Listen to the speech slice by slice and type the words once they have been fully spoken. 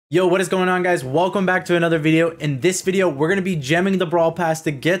Yo, what is going on, guys? Welcome back to another video. In this video, we're going to be gemming the Brawl Pass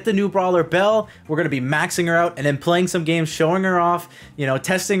to get the new Brawler Belle. We're going to be maxing her out and then playing some games, showing her off, you know,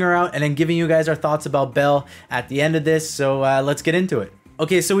 testing her out, and then giving you guys our thoughts about Belle at the end of this. So let's get into it.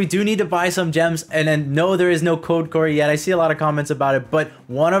 Okay, so we do need to buy some gems, and then no, there is no code Corey yet. I see a lot of comments about it, but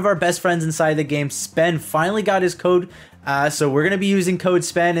one of our best friends inside the game, Spen, finally got his code. So we're going to be using code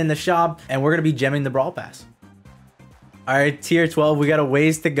Spen in the shop, and we're going to be gemming the Brawl Pass. All right, tier 12, we got a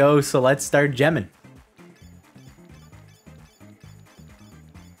ways to go, so let's start gemming.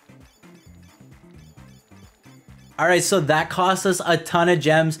 All right, so that cost us a ton of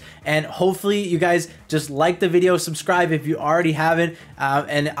gems, and hopefully you guys just like the video, subscribe if you already haven't,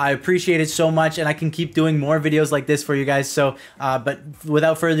 and I appreciate it so much, and I can keep doing more videos like this for you guys. So, but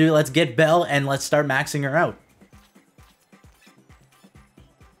without further ado, let's get Belle and let's start maxing her out.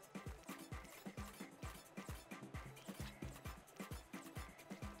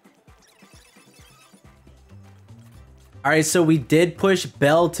 All right, so we did push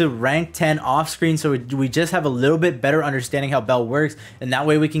Belle to rank 10 off screen, so we just have a little bit better understanding how Belle works, and that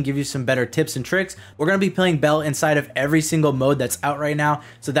way we can give you some better tips and tricks. We're going to be playing Belle inside of every single mode that's out right now,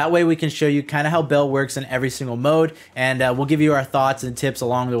 so that way we can show you kind of how Belle works in every single mode, and we'll give you our thoughts and tips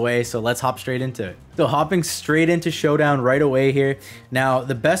along the way. So let's hop straight into it. So hopping straight into Showdown right away here. Now,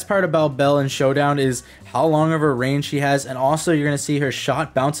 the best part about Belle in Showdown is how long of a range she has, and also you're going to see her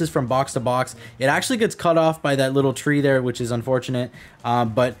shot bounces from box to box. It actually gets cut off by that little tree there, which is unfortunate,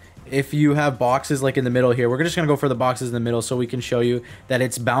 but if you have boxes like in the middle here, we're just going to go for the boxes in the middle so we can show you that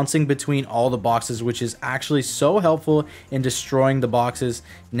it's bouncing between all the boxes, which is actually so helpful in destroying the boxes.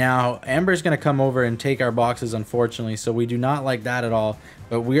 Now, Amber's going to come over and take our boxes, unfortunately, so we do not like that at all.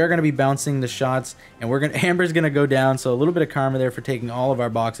 But we are going to be bouncing the shots, and Amber's going to go down, so a little bit of karma there for taking all of our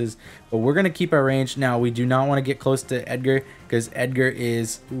boxes. But we're going to keep our range. Now, we do not want to get close to Edgar, because Edgar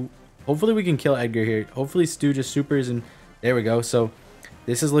is... Hopefully we can kill Edgar here. Hopefully Stu just supers, and there we go. So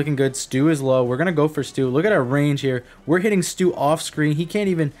this is looking good. Stu is low. We're going to go for Stu. Look at our range here. We're hitting Stu off screen. He can't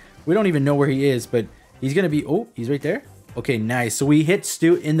even... We don't even know where he is, but he's going to be... Oh, he's right there. Okay, nice. So we hit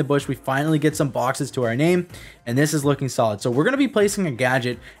Stu in the bush. We finally get some boxes to our name, and this is looking solid. So we're going to be placing a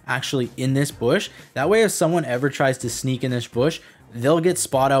gadget actually in this bush. That way, if someone ever tries to sneak in this bush, they'll get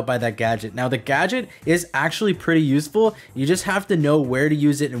spot out by that gadget. Now, the gadget is actually pretty useful. You just have to know where to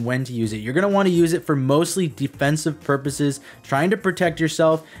use it and when to use it. You're going to want to use it for mostly defensive purposes, trying to protect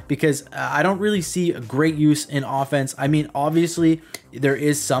yourself, because I don't really see a great use in offense. I mean, obviously, there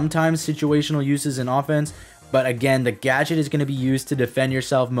is sometimes situational uses in offense, but again, the gadget is going to be used to defend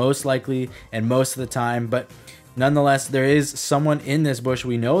yourself most likely and most of the time. But nonetheless, there is someone in this bush.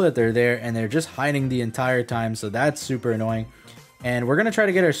 We know that they're there, and they're just hiding the entire time. So that's super annoying. And we're going to try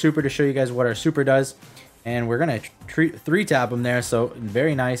to get our super to show you guys what our super does. And we're going to 3-tap them there. So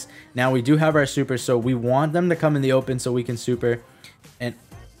very nice. Now we do have our super. So we want them to come in the open so we can super. And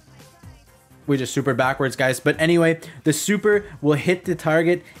we just super backwards, guys. But anyway, the super will hit the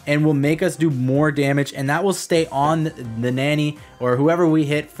target and will make us do more damage, and that will stay on the nanny or whoever we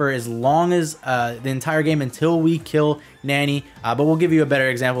hit for as long as the entire game until we kill nanny. But we'll give you a better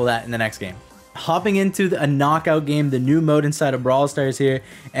example of that in the next game. Hopping into a knockout game, the new mode inside of Brawl Stars here,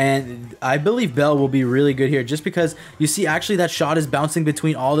 and I believe Belle will be really good here, just because you see actually that shot is bouncing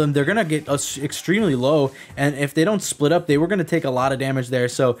between all of them. They're gonna get extremely low, and if they don't split up, they were gonna take a lot of damage there.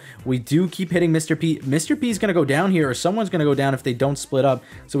 So we do keep hitting Mr. P. Mr. P is gonna go down here, or someone's gonna go down if they don't split up.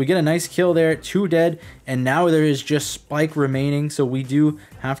 So we get a nice kill there, 2 dead, and now there is just Spike remaining, so we do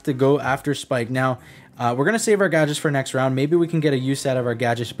have to go after Spike. Now, we're going to save our gadgets for next round. Maybe we can get a use out of our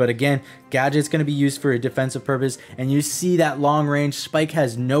gadgets. But again, gadget's going to be used for a defensive purpose. And you see that long range. Spike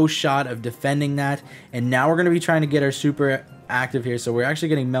has no shot of defending that. And now we're going to be trying to get our super active here. So we're actually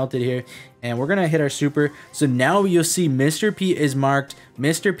getting melted here. And we're going to hit our super. So now you'll see Mr. P is marked.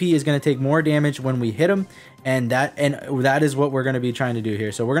 Mr. P is going to take more damage when we hit him. And that is what we're going to be trying to do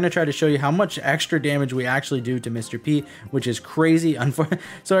here. So we're going to try to show you how much extra damage we actually do to Mr. P, which is crazy.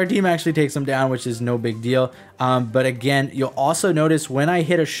 So our team actually takes him down, which is no big deal. But again, you'll also notice when I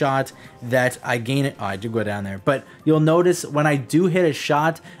hit a shot that I gain it. Oh, I do go down there. But you'll notice when I do hit a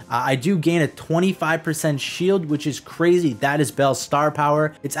shot, I do gain a 25% shield, which is crazy. That is Belle's star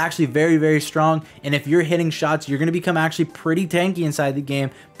power. It's actually very, very strong. And if you're hitting shots, you're going to become actually pretty tanky inside the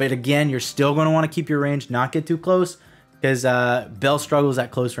game. But again, you're still going to want to keep your range, not get too close, because Belle struggles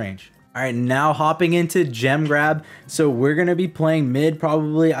at close range. All right, now hopping into gem grab. So we're going to be playing mid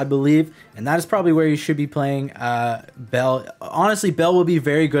probably, I believe. And that is probably where you should be playing Belle. Honestly, Belle will be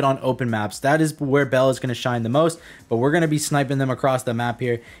very good on open maps. That is where Belle is going to shine the most. But we're going to be sniping them across the map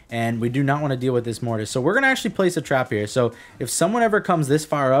here. And we do not want to deal with this mortis. So we're going to actually place a trap here. So if someone ever comes this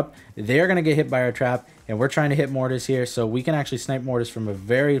far up, they're going to get hit by our trap. And we're trying to hit mortis here. So we can actually snipe mortis from a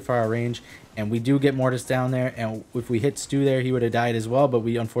very far range. And we do get mortis down there, and if we hit Stu there, he would have died as well, but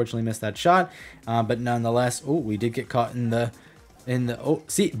we unfortunately missed that shot. But nonetheless, oh, we did get caught in the oh,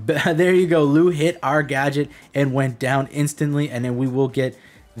 see, there you go. Lou hit our gadget and went down instantly, and then we will get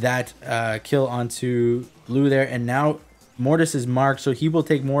that kill onto Lou there. And now mortis is marked, so he will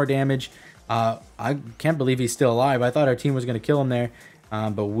take more damage. I can't believe he's still alive. I thought our team was going to kill him there,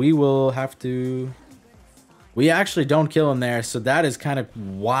 but we will have to... We actually don't kill him there, so that is kind of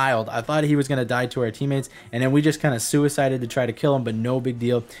wild. I thought he was going to die to our teammates, and then we just kind of suicided to try to kill him, but no big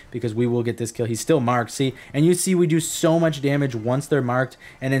deal because we will get this kill. He's still marked, see? And you see we do so much damage once they're marked,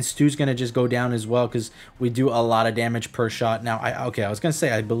 and then Stu's going to just go down as well because we do a lot of damage per shot. Now, I was going to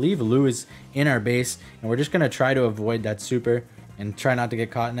say, I believe Lou is in our base, and we're just going to try to avoid that super and try not to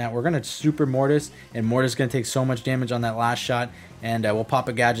get caught in that. We're going to super mortis, and mortis is going to take so much damage on that last shot, and we'll pop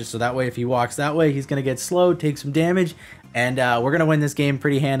a gadget so that way if he walks that way, he's going to get slowed, take some damage, and we're going to win this game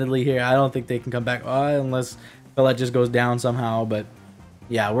pretty handedly here. I don't think they can come back unless Colette just goes down somehow, but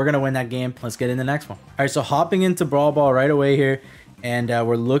yeah, we're going to win that game. Let's get in the next one. All right, so hopping into Brawl Ball right away here, and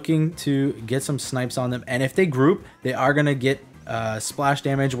we're looking to get some snipes on them, and if they group, they are going to get splash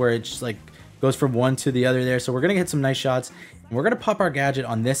damage where it just like goes from one to the other there. So we're going to get some nice shots. We're going to pop our gadget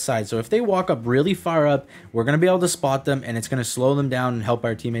on this side. So if they walk up really far up, we're going to be able to spot them, and it's going to slow them down and help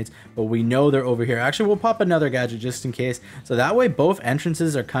our teammates. But we know they're over here. Actually, we'll pop another gadget just in case. So that way both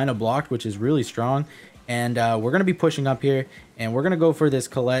entrances are kind of blocked, which is really strong. And we're going to be pushing up here, and we're going to go for this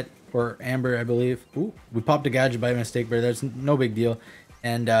Colette or Amber, I believe. Ooh, we popped a gadget by mistake, but that's no big deal.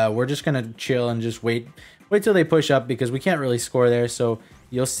 And we're just going to chill and just wait till they push up because we can't really score there. So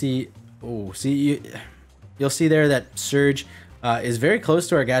you'll see, you'll see there that Surge is very close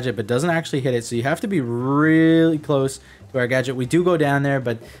to our gadget but doesn't actually hit it, so you have to be really close to our gadget. We do go down there,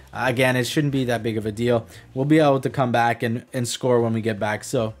 but again, it shouldn't be that big of a deal. We'll be able to come back and score when we get back.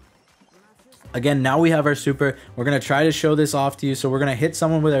 So again, now we have our super. We're going to try to show this off to you. So we're going to hit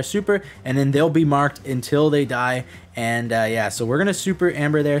someone with our super, and then they'll be marked until they die. And yeah, so we're going to super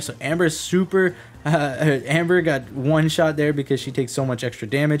Amber there. So Amber's super... Amber got one shot there because she takes so much extra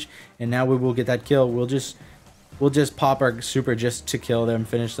damage, and now we will get that kill. We'll just pop our super just to kill them,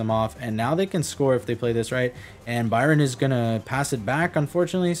 finish them off, and now they can score if they play this right. And Byron is gonna pass it back,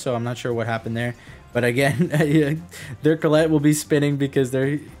 unfortunately, so I'm not sure what happened there. But again, their Colette will be spinning because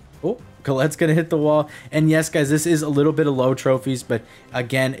they're... Oh, Colette's gonna hit the wall. And yes, guys, this is a little bit of low trophies, but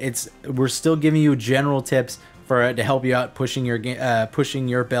again, we're still giving you general tips to help you out pushing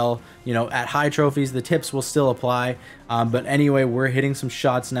your Belle, you know, at high trophies. The tips will still apply, but anyway, we're hitting some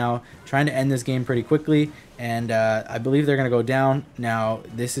shots now, trying to end this game pretty quickly, and I believe they're gonna go down now.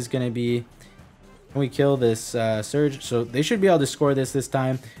 This is gonna be... Can we kill this Surge? So they should be able to score this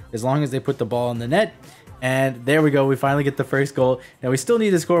time as long as they put the ball in the net. And there we go, we finally get the first goal. Now we still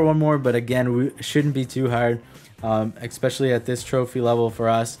need to score one more, but again, we shouldn't be too hard, especially at this trophy level for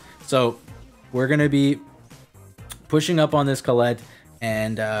us. So we're gonna be pushing up on this Colette,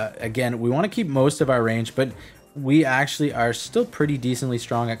 and again, we want to keep most of our range, but we actually are still pretty decently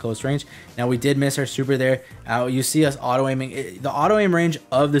strong at close range. Now we did miss our super there. You see us auto aiming. The auto aim range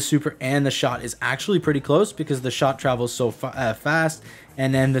of the super and the shot is actually pretty close because the shot travels so fast,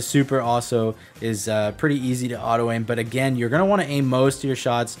 and then the super also is pretty easy to auto aim. But again, you're going to want to aim most of your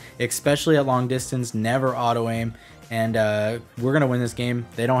shots, especially at long distance. Never auto aim. And we're going to win this game.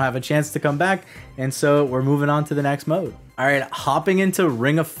 They don't have a chance to come back. And so we're moving on to the next mode. All right, hopping into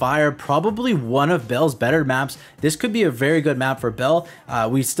Ring of Fire, probably one of Belle's better maps. This could be a very good map for Belle.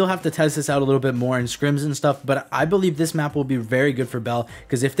 We still have to test this out a little bit more in scrims and stuff, but I believe this map will be very good for Belle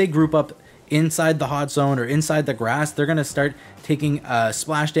because if they group up inside the hot zone or inside the grass, they're going to start taking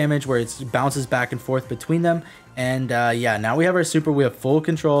splash damage where it bounces back and forth between them. And yeah, now we have our super. We have full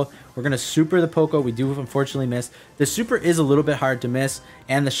control. We're going to super the Poco. We do unfortunately miss. The super is a little bit hard to miss,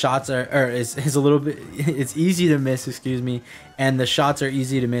 and the shots is a little bit, it's easy to miss, excuse me, and the shots are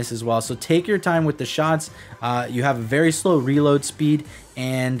easy to miss as well. So take your time with the shots. You have a very slow reload speed,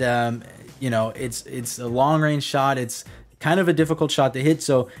 and you know, it's a long range shot. It's kind of a difficult shot to hit,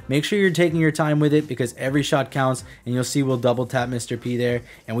 so make sure you're taking your time with it because every shot counts. And you'll see we'll double tap Mr. P there,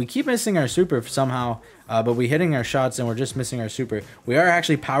 and we keep missing our super somehow, but we're hitting our shots and we're just missing our super. We are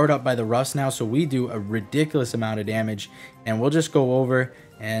actually powered up by the Rust now, so we do a ridiculous amount of damage, and we'll just go over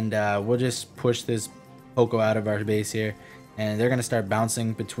and we'll just push this Poco out of our base here, and they're gonna start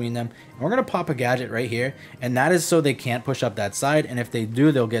bouncing between them, and we're gonna pop a gadget right here, and that is so they can't push up that side, and if they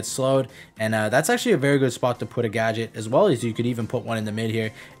do, they'll get slowed. And that's actually a very good spot to put a gadget, as well as you could even put one in the mid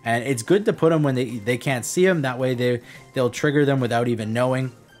here, and it's good to put them when they can't see them. That way they'll trigger them without even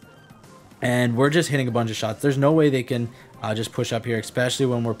knowing. And we're just hitting a bunch of shots. There's no way they can just push up here, especially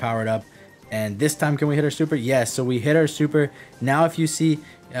when we're powered up. And this time, can we hit our super? Yes, so we hit our super. Now if you see,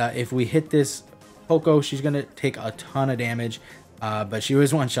 if we hit this Poco, she's gonna take a ton of damage, but she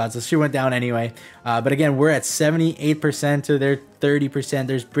was one shot, so she went down anyway. But again, we're at 78% to their 30%.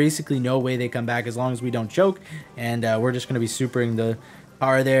 There's basically no way they come back as long as we don't choke, and we're just gonna be supering the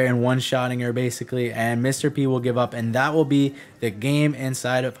power there and one-shotting her basically, and Mr. P will give up, and that will be the game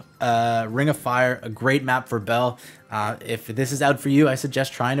inside of Ring of Fire. A great map for Belle. If this is out for you, I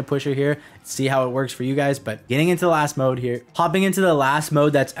suggest trying to push her here, see how it works for you guys. But getting into the last mode here, hopping into the last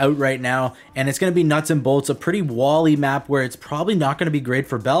mode that's out right now, and it's going to be nuts and bolts, a pretty wally map where it's probably not going to be great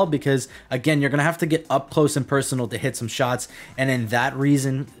for Belle, because again, you're going to have to get up close and personal to hit some shots, and in that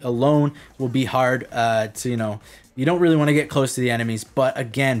reason alone will be hard to, you know, you don't really want to get close to the enemies. But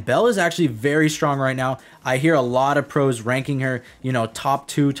again, Belle is actually very strong right now. I hear a lot of pros ranking her, you know, top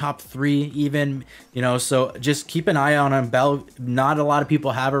 2, top 3 even, you know, so just keep an eye on Belle. Not a lot of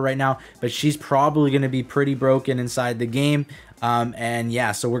people have her right now, but she's probably going to be pretty broken inside the game. And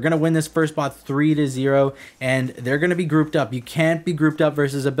yeah, so we're going to win this first bot 3-0, and they're going to be grouped up. You can't be grouped up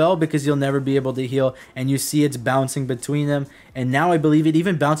versus a Belle because you'll never be able to heal, and you see it's bouncing between them. And now I believe it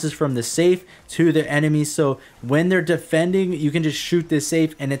even bounces from the safe to the enemies. So when they're defending, you can just shoot this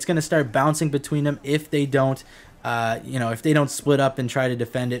safe, and it's going to start bouncing between them if they don't, you know, if they don't split up and try to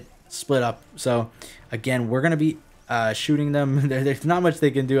defend it, split up. So again, we're going to be shooting them. There's not much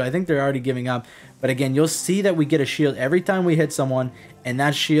they can do. I think they're already giving up. But again, you'll see that we get a shield every time we hit someone, and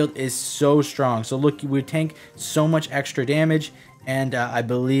that shield is so strong. So look, we tank so much extra damage, and I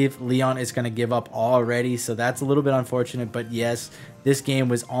believe Leon is going to give up already. So that's a little bit unfortunate. But yes, this game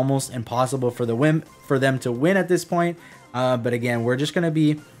was almost impossible for them to win at this point. But again, we're just going to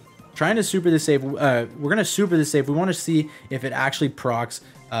be trying to super the save. We're going to super the save. We want to see if it actually procs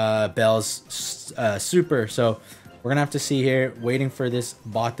Belle's super. So we're going to have to see here, waiting for this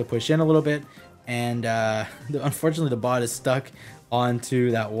bot to push in a little bit. And unfortunately, the bot is stuck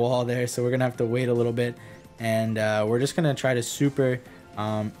onto that wall there. So we're going to have to wait a little bit. And we're just going to try to super.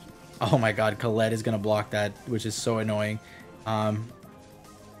 Oh my god, Colette is going to block that, which is so annoying. So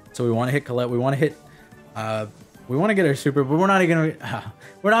we want to hit Colette. We want to hit... we want to get our super, but we're not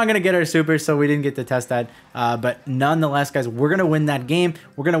gonna get our super, so we didn't get to test that. But nonetheless, guys, we're gonna win that game.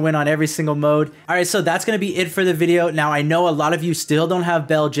 We're gonna win on every single mode. All right, so that's gonna be it for the video. Now, I know a lot of you still don't have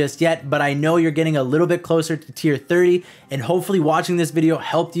Belle just yet, but I know you're getting a little bit closer to tier 30, and hopefully watching this video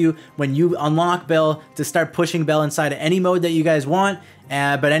helped you when you unlock Belle to start pushing Belle inside of any mode that you guys want.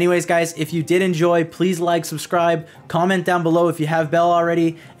 But anyways, guys, if you did enjoy, please like, subscribe, comment down below if you have Belle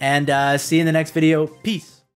already, and see you in the next video. Peace.